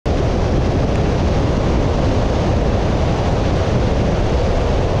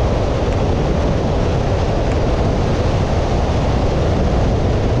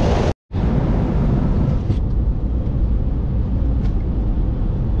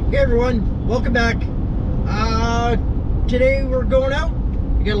Hey everyone, welcome back. Today we're going out.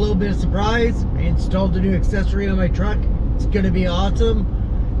 I got a little bit of surprise. I installed a new accessory on my truck. It's gonna be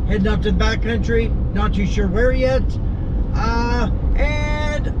awesome. Heading up to the backcountry, not too sure where yet.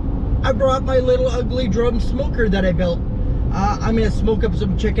 And I brought my little ugly drum smoker that I built. I'm gonna smoke up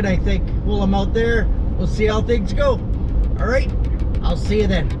some chicken, I think, while I'm out there. We'll see how things go. All right, I'll see you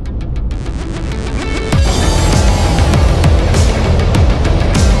then.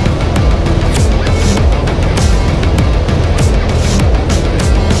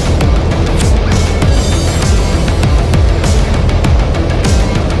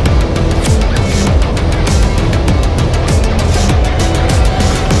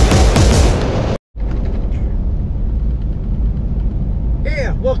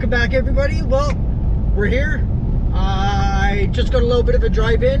 Welcome back everybody. Well, we're here. I just got a little bit of a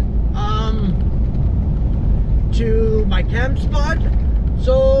drive in to my camp spot.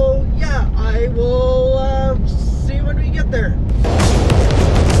 So yeah, I will see when we get there.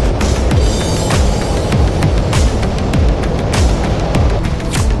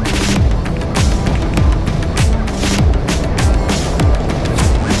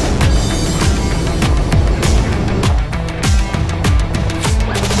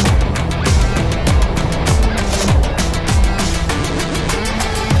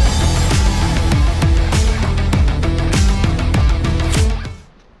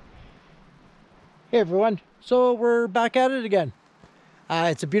 Hey everyone, so we're back at it again.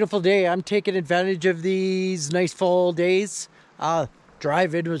 It's a beautiful day. I'm taking advantage of these nice fall days.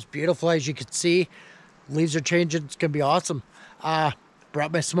 Drive-in was beautiful, as you can see. Leaves are changing, it's gonna be awesome.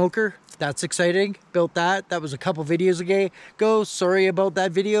 Brought my smoker, that's exciting. Built that, that was a couple videos ago. Sorry about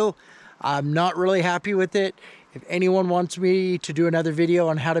that video. I'm not really happy with it. If anyone wants me to do another video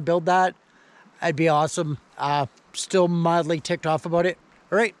on how to build that, that'd be awesome. Still mildly ticked off about it.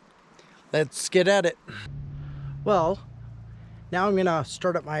 All right. Let's get at it. Well, now I'm gonna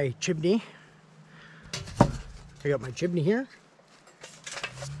start up my chimney. I got my chimney here.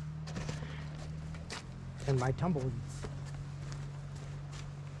 And my tumbleweeds.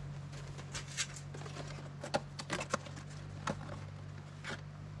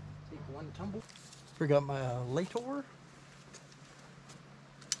 Take one tumble. We got my light over.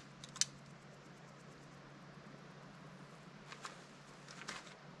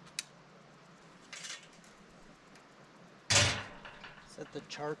 Set the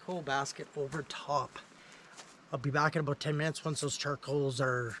charcoal basket over top. I'll be back in about 10 minutes once those charcoals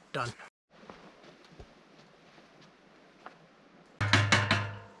are done.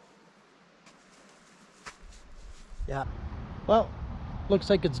 Yeah, well, looks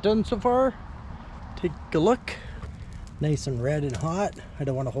like it's done so far. Take a look. Nice and red and hot. I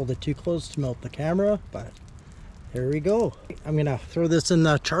don't want to hold it too close to melt the camera, but here we go. I'm gonna throw this in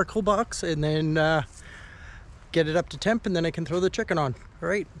the charcoal box and then get it up to temp, and then I can throw the chicken on. All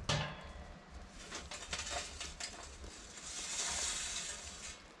right.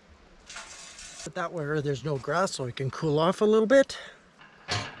 Put that where there's no grass so it can cool off a little bit.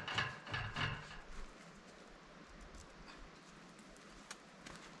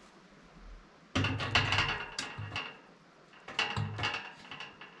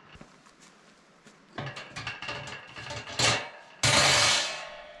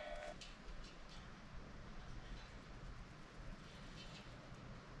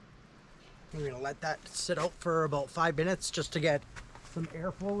 I'm going to let that sit out for about 5 minutes just to get some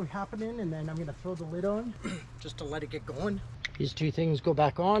airflow happening, and then I'm going to throw the lid on just to let it get going. These two things go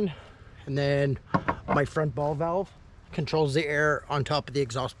back on, and then my front ball valve controls the air on top of the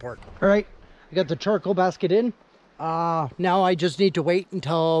exhaust port. All right, I got the charcoal basket in. Now I just need to wait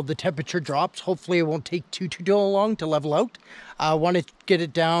until the temperature drops. Hopefully it won't take too long to level out. I want to get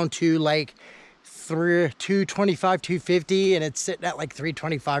it down to like 225, 250, and it's sitting at like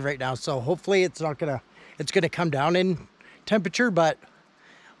 325 right now. So hopefully it's gonna come down in temperature, but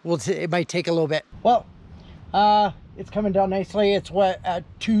it might take a little bit. Well, it's coming down nicely. It's at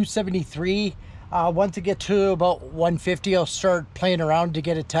 273. Once it gets to about 150, I'll start playing around to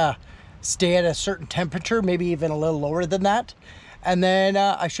get it to stay at a certain temperature, maybe even a little lower than that. And then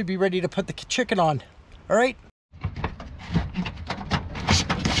I should be ready to put the chicken on. All right.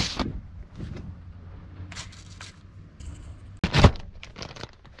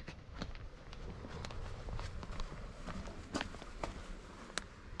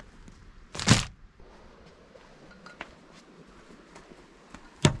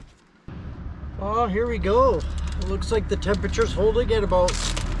 Oh, here we go. It looks like the temperature's holding at about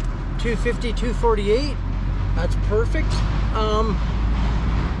 250, 248. That's perfect. I'm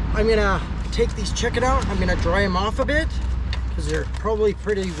gonna take these chicken out. I'm gonna dry them off a bit, because they're probably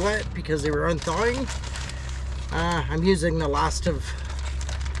pretty wet because they were unthawing. I'm using the last of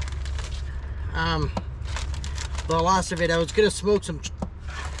it. I was gonna smoke some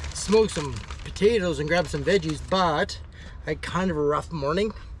potatoes and grab some veggies, but I had kind of a rough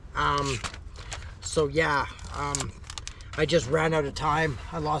morning. So yeah, I just ran out of time.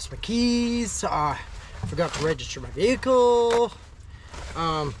 I lost my keys. Forgot to register my vehicle.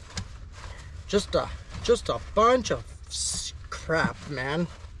 Just a bunch of crap, man.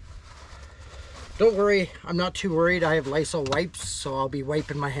 Don't worry, I'm not too worried. I have Lysol wipes, so I'll be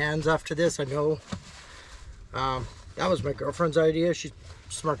wiping my hands after this. I know. That was my girlfriend's idea. She's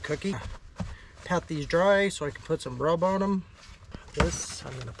a smart cookie. Pat these dry so I can put some rub on them. This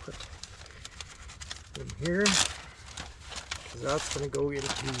I'm gonna put in here because that's gonna go into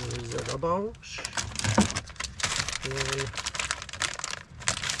the rubbish. And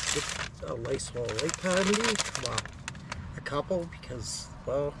get a Lysol wipe pad handy. Well, a couple, because,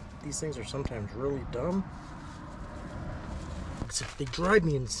 well, these things are sometimes really dumb. Except they drive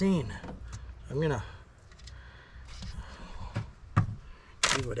me insane. I'm gonna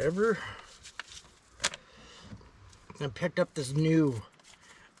do whatever. I picked up this new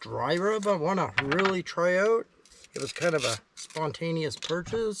dry rub I want to really try out. It was kind of a spontaneous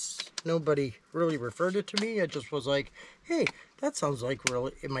purchase. Nobody really referred it to me. I just was like, hey, that sounds like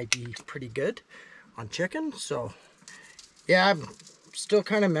really it might be pretty good on chicken. So yeah, I'm still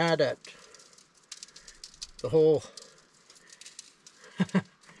kind of mad at the whole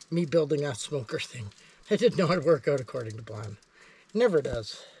me building a smoker thing. It did not work out according to plan. It never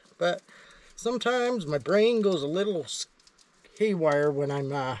does. But sometimes my brain goes a little haywire when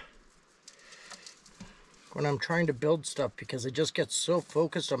I'm trying to build stuff, because I just get so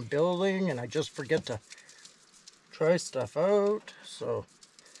focused on building and I just forget to try stuff out. So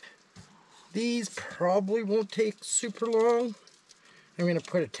these probably won't take super long. I'm going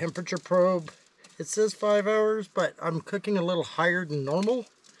to put a temperature probe. It says 5 hours, but I'm cooking a little higher than normal.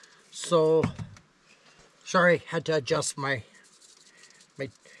 So sorry, had to adjust my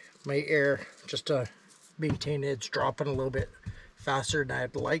air just to maintain it. It's dropping a little bit faster than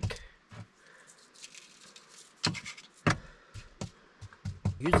I'd like.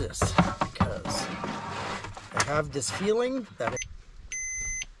 Use this because I have this feeling that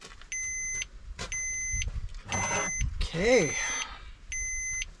okay.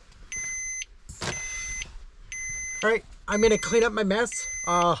 Alright, I'm gonna clean up my mess.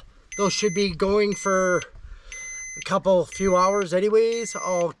 Those should be going for a few hours anyways.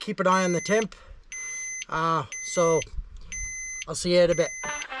 I'll keep an eye on the temp. So I'll see you in a bit.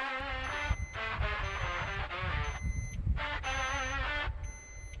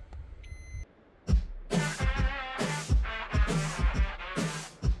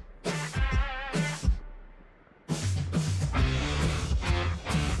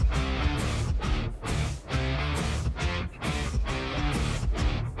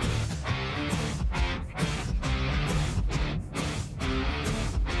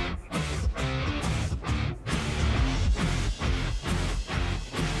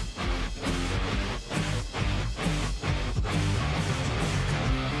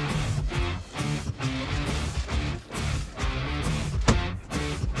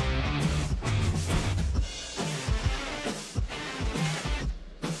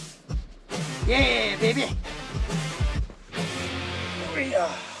 Yeah, baby.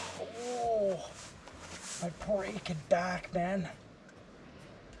 Oh, my poor aching back, man.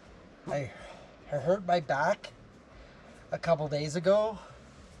 I hurt my back a couple days ago,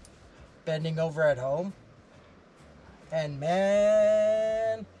 bending over at home. And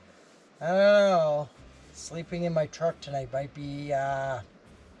man, I don't know, sleeping in my truck tonight might be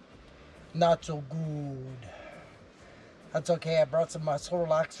not so good. That's okay. I brought some muscle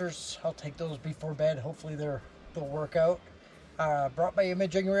relaxers. I'll take those before bed. Hopefully they'll work out. Brought my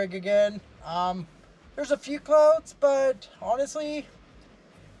imaging rig again. There's a few clouds, but honestly,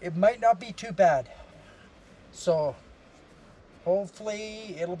 it might not be too bad. So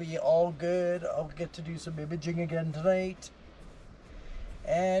hopefully it'll be all good. I'll get to do some imaging again tonight.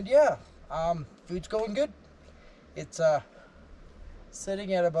 And yeah, food's going good. It's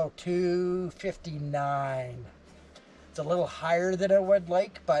sitting at about 259. It's a little higher than I would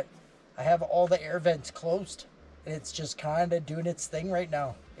like, but I have all the air vents closed, and it's just kind of doing its thing right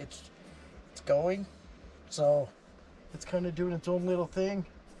now. It's going, so it's kind of doing its own little thing.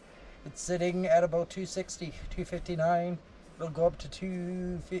 It's sitting at about 260, 259. It'll go up to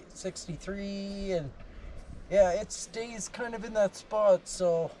 263, and yeah, it stays kind of in that spot.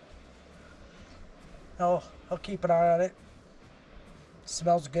 So I'll keep an eye on it.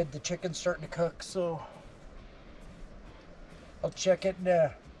 Smells good. The chicken's starting to cook, so I'll check it in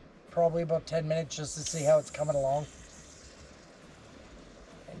probably about 10 minutes just to see how it's coming along.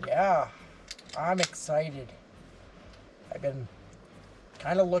 And yeah, I'm excited. I've been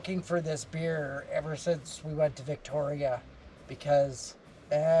kind of looking for this beer ever since we went to Victoria because,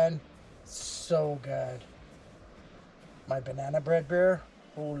 man, so good. My banana bread beer,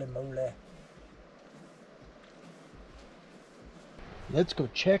 holy moly. Let's go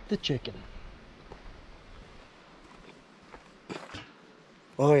check the chicken.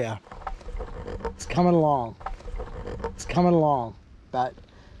 Oh yeah, it's coming along. It's coming along, but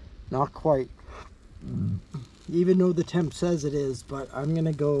not quite. Even though the temp says it is, but I'm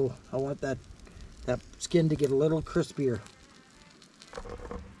gonna go, I want that skin to get a little crispier.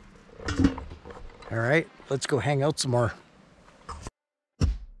 All right, let's go hang out some more.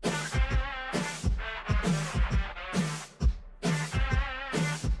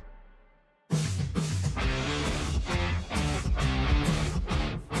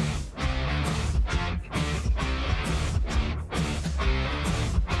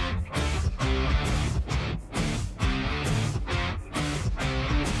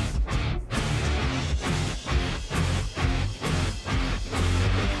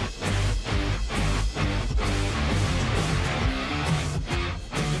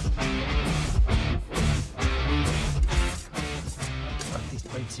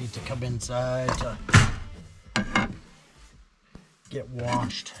 Need to come inside to get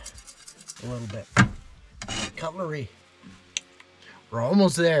washed a little bit. Cutlery. We're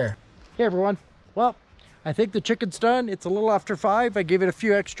almost there. Hey everyone. Well, I think the chicken's done. It's a little after 5. I gave it a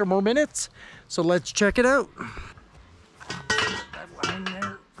few extra more minutes. So let's check it out. That line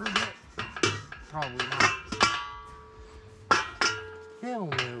there for a bit. Probably not. Hell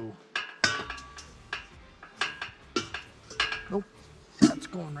no. Nope. That's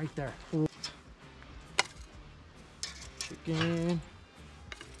going right there.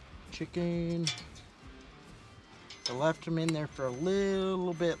 Chicken. I left them in there for a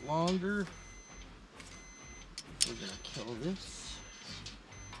little bit longer. We're gonna kill this.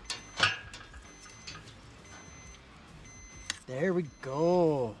 There we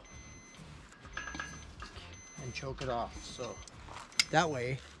go. And choke it off. So that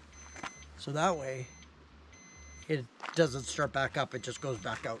way it doesn't start back up, it just goes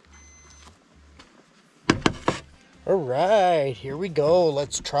back out. All right, here we go.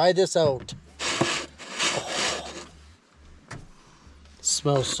 Let's try this out. Oh,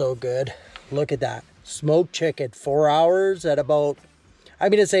 smells so good. Look at that. Smoked chicken, 4 hours at about, I'm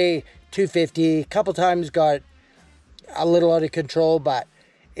gonna say 250. A couple times got a little out of control, but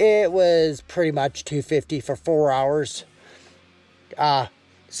it was pretty much 250 for 4 hours.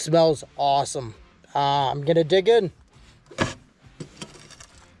 Smells awesome. I'm gonna dig in.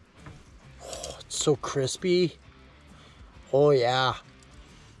 Oh, it's so crispy. Oh yeah,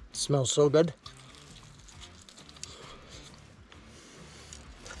 it smells so good.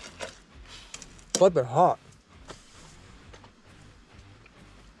 Flipping hot.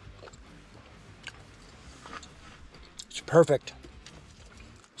 It's perfect.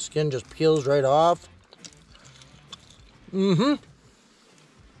 Skin just peels right off.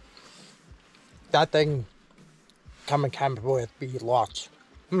 That thing coming with me lots.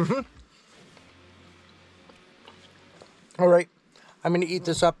 All right, I'm gonna eat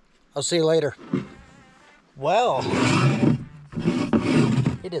this up. I'll see you later. Well,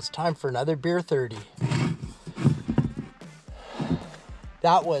 it is time for another beer 30.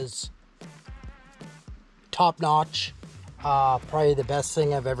 That was top notch. Probably the best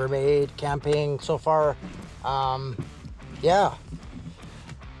thing I've ever made camping so far. Yeah.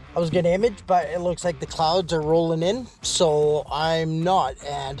 I was gonna image, but it looks like the clouds are rolling in, so I'm not.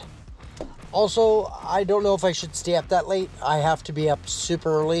 And also, I don't know if I should stay up that late. I have to be up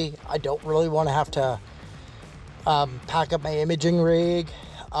super early. I don't really want to have to pack up my imaging rig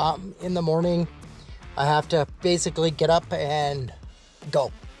in the morning. I have to basically get up and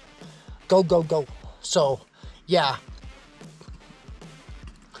go. Go. So, yeah.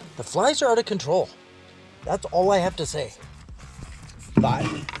 The flies are out of control. That's all I have to say. But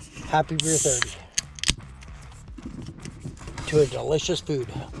happy beer 30 to a delicious food.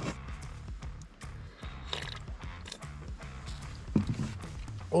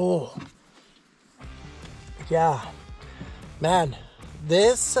 Oh, yeah, man,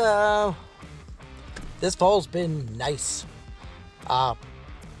 this fall's been nice. We're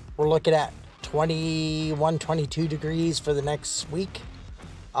looking at 21, 22 degrees for the next week.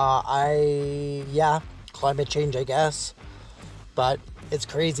 Climate change, I guess, but it's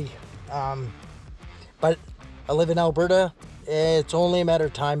crazy. But I live in Alberta. It's only a matter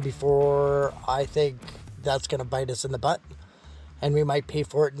of time before I think that's gonna bite us in the butt. and we might pay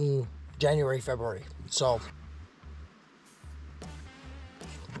for it in January, February. So,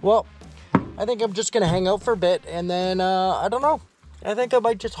 well, I think I'm just gonna hang out for a bit, and then I don't know. I think I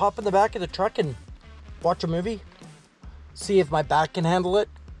might just hop in the back of the truck and watch a movie, see if my back can handle it.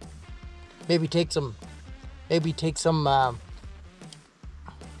 Maybe take some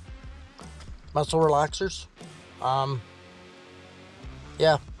muscle relaxers.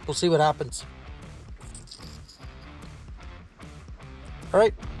 Yeah, we'll see what happens. All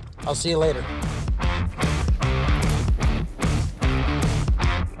right, I'll see you later.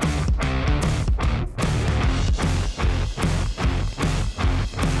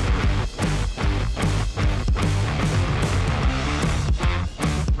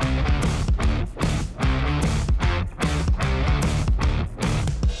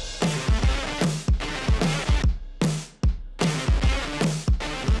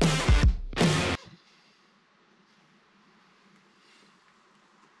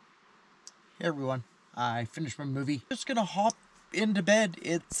 Hey everyone, I finished my movie. Just gonna hop into bed.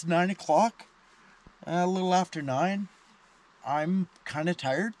 It's 9 o'clock, a little after 9. I'm kind of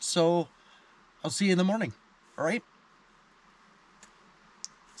tired, so I'll see you in the morning. All right?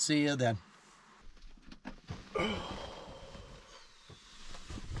 See you then.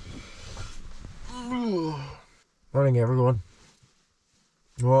 Morning everyone.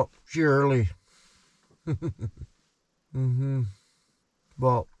 Well, it's early.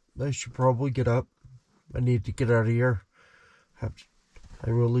 Well, I should probably get up. I need to get out of here. I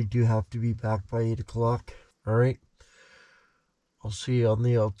really do have to be back by 8 o'clock. Alright? I'll see you on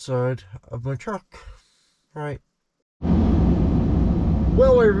the outside of my truck. Alright.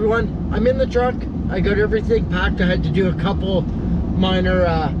 Well, everyone, I'm in the truck. I got everything packed. I had to do a couple minor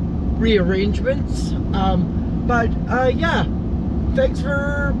rearrangements. Yeah. Thanks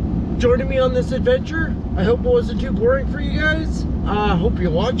for joining me on this adventure. I hope it wasn't too boring for you guys. Hope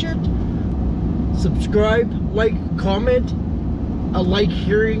you watch it. Subscribe, like, comment. I like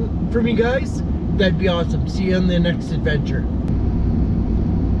hearing from you guys. That'd be awesome. See you on the next adventure.